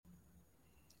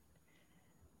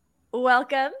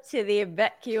Welcome to the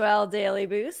BetQL Daily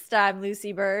Boost. I'm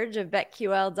Lucy Burge of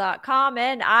BetQL.com,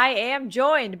 and I am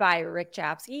joined by Rick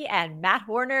Chapsky and Matt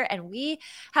Horner, and we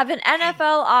have an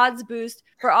NFL odds boost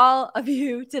for all of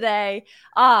you today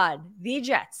on the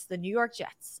Jets, the New York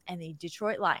Jets, and the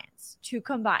Detroit Lions to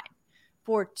combine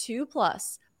for 2+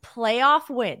 playoff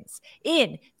wins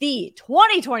in the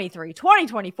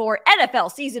 2023-2024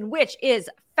 NFL season, which is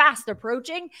fast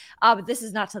approaching. But this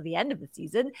is not till the end of the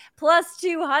season. Plus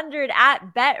 200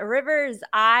 at Bet Rivers.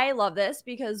 I love this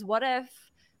because what if,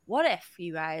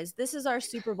 you guys, this is our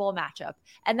Super Bowl matchup?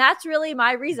 And that's really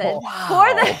my reason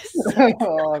for this,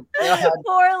 for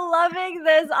loving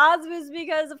this odds boost,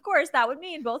 because of course that would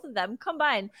mean both of them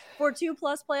combined for 2+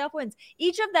 playoff wins.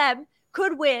 Each of them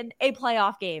could win a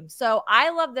playoff game. So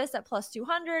I love this at plus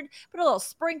 200. Put a little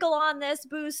sprinkle on this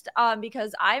boost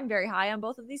because I'm very high on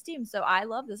both of these teams. So I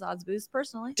love this odds boost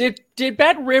personally. Did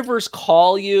Bet Rivers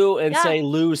call you and say,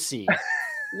 Lucy,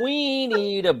 we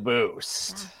need a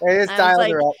boost? It's dialed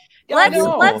her up.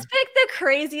 Let's pick the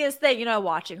craziest thing,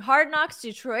 watching Hard Knocks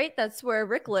Detroit. That's where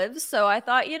Rick lives. So I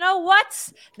thought, you know what?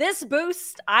 This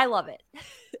boost, I love it.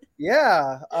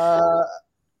 Yeah.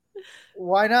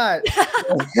 Why not?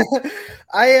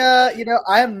 I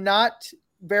am not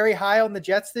very high on the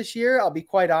Jets this year. I'll be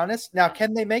quite honest. Now,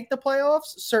 can they make the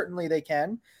playoffs? Certainly they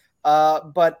can.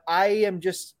 But I am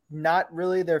just not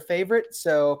really their favorite.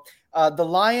 So the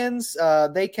Lions,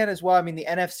 they can as well. I mean, the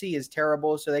NFC is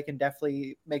terrible, so they can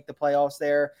definitely make the playoffs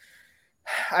there.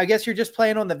 I guess you're just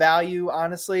playing on the value,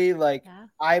 honestly.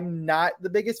 I'm not the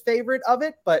biggest favorite of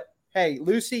it, but hey,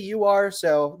 Lucy, you are,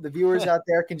 so the viewers out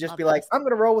there can just be like, I'm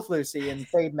going to roll with Lucy and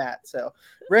fade Matt. So,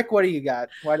 Rick, what do you got?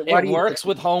 Why do it works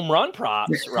with home run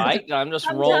props, right? I'm just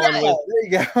rolling with. There you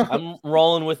go. I'm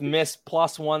rolling with Miss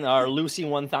plus one or Lucy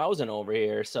 1000 over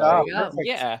here. So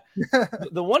yeah,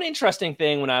 the one interesting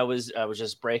thing when I was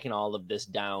just breaking all of this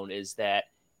down is that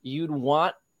you'd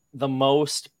want the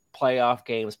most playoff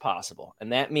games possible,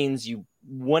 and that means you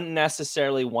wouldn't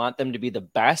necessarily want them to be the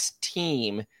best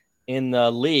team in the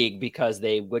league because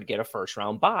they would get a first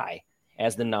round bye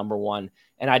as the number one.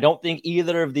 And I don't think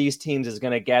either of these teams is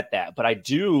going to get that, but I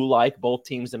do like both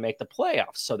teams to make the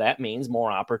playoffs. So that means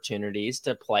more opportunities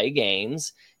to play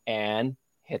games and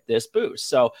hit this boost.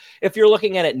 So if you're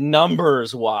looking at it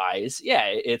numbers wise, yeah,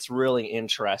 it's really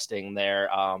interesting there.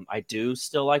 I do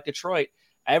still like Detroit.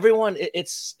 Everyone,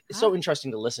 it's so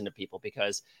interesting to listen to people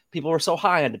because people were so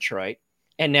high on Detroit.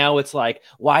 And now it's like,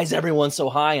 why is everyone so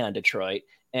high on Detroit?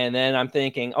 And then I'm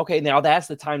thinking, okay, now that's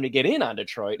the time to get in on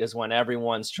Detroit is when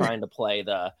everyone's trying to play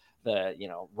the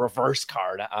reverse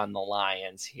card on the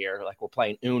Lions here, like we're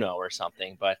playing Uno or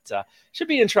something. But should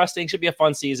be interesting. Should be a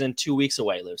fun season. 2 weeks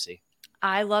away, Lucy.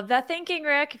 I love that thinking,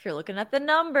 Rick. If you're looking at the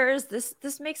numbers, this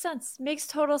makes sense. Makes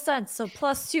total sense. So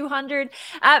plus 200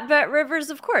 at Bet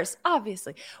Rivers, of course,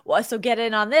 obviously. Well, so get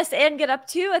in on this and get up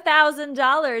to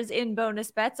 $1,000 in bonus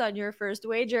bets on your first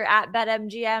wager at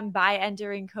BetMGM by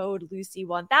entering code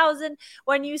Lucy1000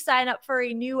 when you sign up for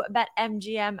a new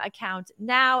BetMGM account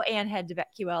now, and head to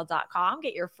BetQL.com.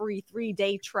 Get your free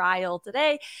 3-day trial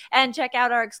today and check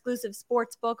out our exclusive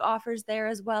sportsbook offers there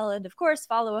as well. And of course,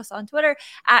 follow us on Twitter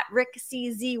at RickCZ1,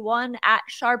 at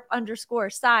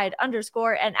 #_side_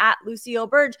 and at Lucille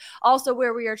Burge. Also,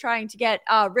 where we are trying to get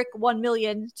Rick 1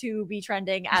 million to be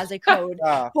trending as a code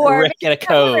for Rick, get a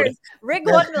code. Rick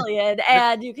 1 million,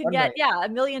 and you can get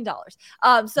 $1 million.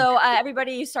 So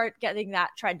everybody start getting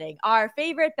that trending. Our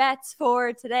favorite bets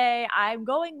for today, I'm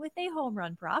going with a home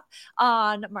run prop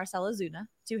on Marcell Ozuna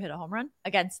to hit a home run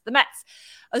against the Mets.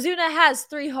 Ozuna has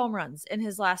 3 home runs in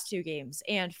his last 2 games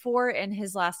and 4 in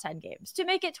his last 10 games to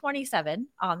make it 27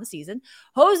 on the season.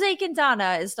 Jose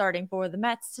Quintana is starting for the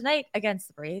Mets tonight against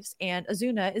the Braves, and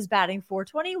Ozuna is batting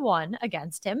 .421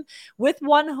 against him with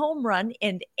 1 home run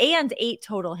and 8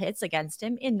 total hits against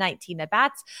him in 19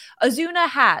 at-bats. Ozuna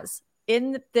has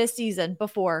in this season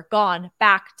before gone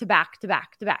back to back.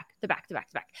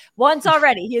 Once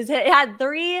already. He has had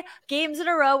 3 games in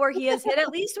a row where he has hit at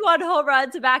least 1 home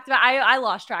run to back. I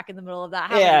lost track in the middle of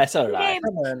that. So did I.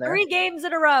 3 games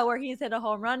in a row where he's hit a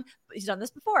home run. He's done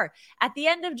this before. At the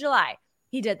end of July,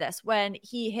 he did this when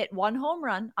he hit 1 home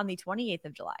run on the 28th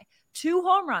of July, 2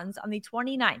 home runs on the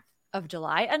 29th of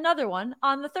July, another one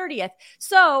on the 30th.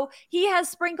 So he has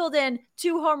sprinkled in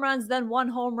 2 home runs, then 1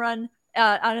 home run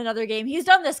on another game. He's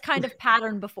done this kind of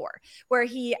pattern before where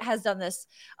he has done this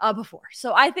before.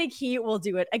 So I think he will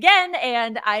do it again.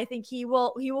 And I think he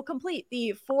will complete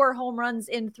the 4 home runs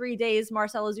in 3 days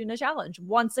Marcell Ozuna challenge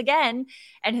once again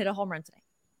and hit a home run today.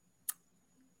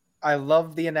 I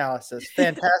love the analysis.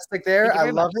 Fantastic there.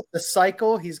 I love it. The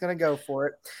cycle. He's going to go for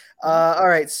it. All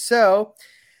right. So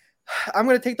I'm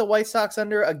going to take the White Sox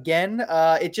under again.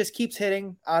 It just keeps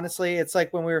hitting. Honestly, it's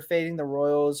like when we were fading the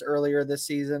Royals earlier this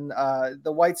season.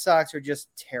 The White Sox are just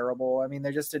terrible. I mean,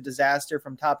 they're just a disaster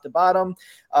from top to bottom.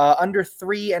 Under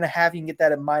 3.5, you can get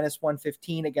that at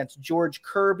 -115 against George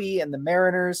Kirby and the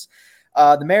Mariners.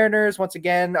 The Mariners, once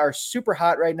again, are super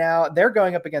hot right now. They're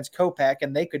going up against Kopech,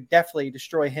 and they could definitely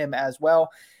destroy him as well.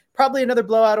 Probably another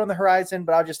blowout on the horizon,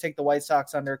 but I'll just take the White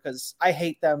Sox under because I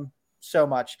hate them so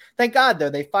much. Thank God, though,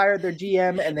 they fired their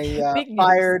GM and they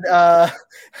fired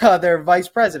their vice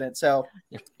president. So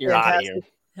you're out of here.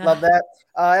 Love that.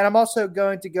 And I'm also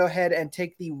going to go ahead and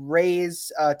take the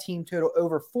Rays team total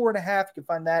over 4.5. You can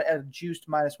find that at a juiced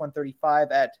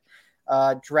 -135 at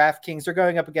DraftKings. They're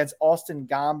going up against Austin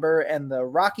Gomber and the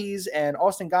Rockies. And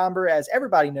Austin Gomber, as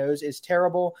everybody knows, is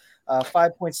terrible.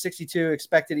 5.62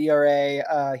 expected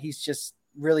ERA. He's just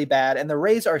really bad. And the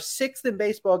Rays are 6th in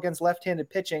baseball against left-handed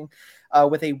pitching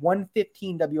with a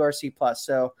 115 WRC plus.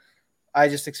 So I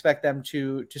just expect them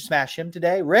to smash him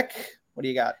today. Rick, what do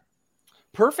you got?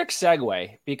 Perfect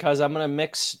segue, because I'm going to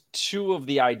mix two of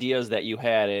the ideas that you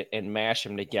had and mash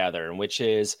them together, which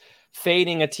is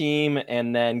fading a team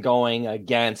and then going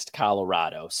against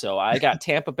Colorado. So I got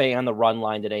Tampa Bay on the run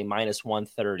line today,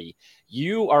 -130.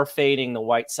 You are fading the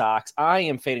White Sox. I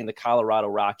am fading the Colorado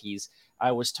Rockies.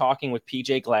 I was talking with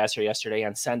PJ Glasser yesterday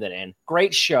on Send It In.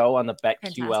 Great show on the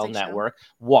BetQL network.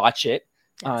 Watch it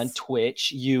on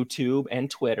Twitch, YouTube, and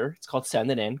Twitter. It's called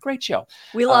Send It In. Great show.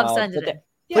 We love Send It In.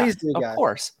 Yeah, please do, guys. Of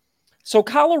course. So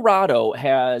Colorado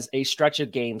has a stretch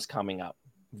of games coming up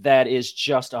that is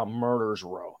just a murder's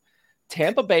row.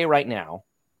 Tampa Bay right now,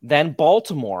 then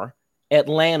Baltimore,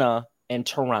 Atlanta, and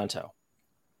Toronto.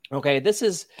 Okay, this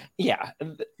is,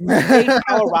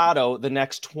 Colorado the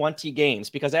next 20 games,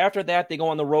 because after that, they go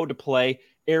on the road to play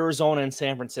Arizona and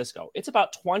San Francisco. It's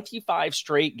about 25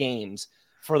 straight games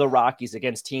for the Rockies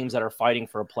against teams that are fighting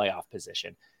for a playoff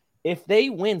position. If they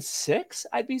win 6,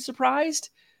 I'd be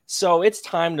surprised. So it's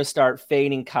time to start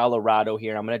fading Colorado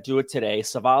here. I'm going to do it today.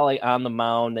 Savale on the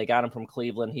mound. They got him from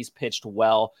Cleveland. He's pitched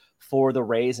well for the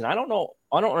Rays. And I don't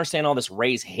understand all this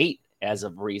Rays hate as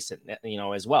of recent,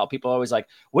 as well. People are always like,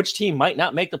 which team might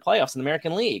not make the playoffs in the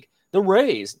American League? The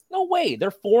Rays. No way.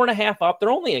 They're 4.5 up. They're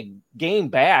only a game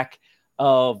back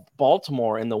of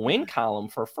Baltimore in the win column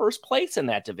for first place in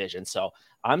that division. So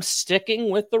I'm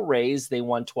sticking with the Rays. They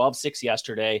won 12-6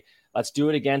 yesterday. Let's do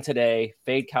it again today.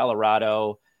 Fade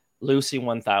Colorado, Lucy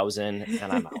 1000,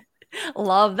 and I'm out.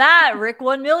 Love that. Rick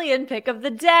 1 million pick of the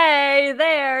day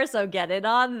there. So get in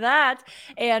on that.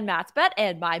 And Matt's bet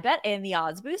and my bet and the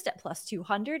odds boost at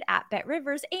 +200 at Bet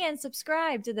Rivers, and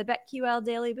subscribe to the BetQL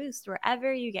Daily Boost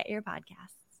wherever you get your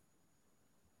podcasts.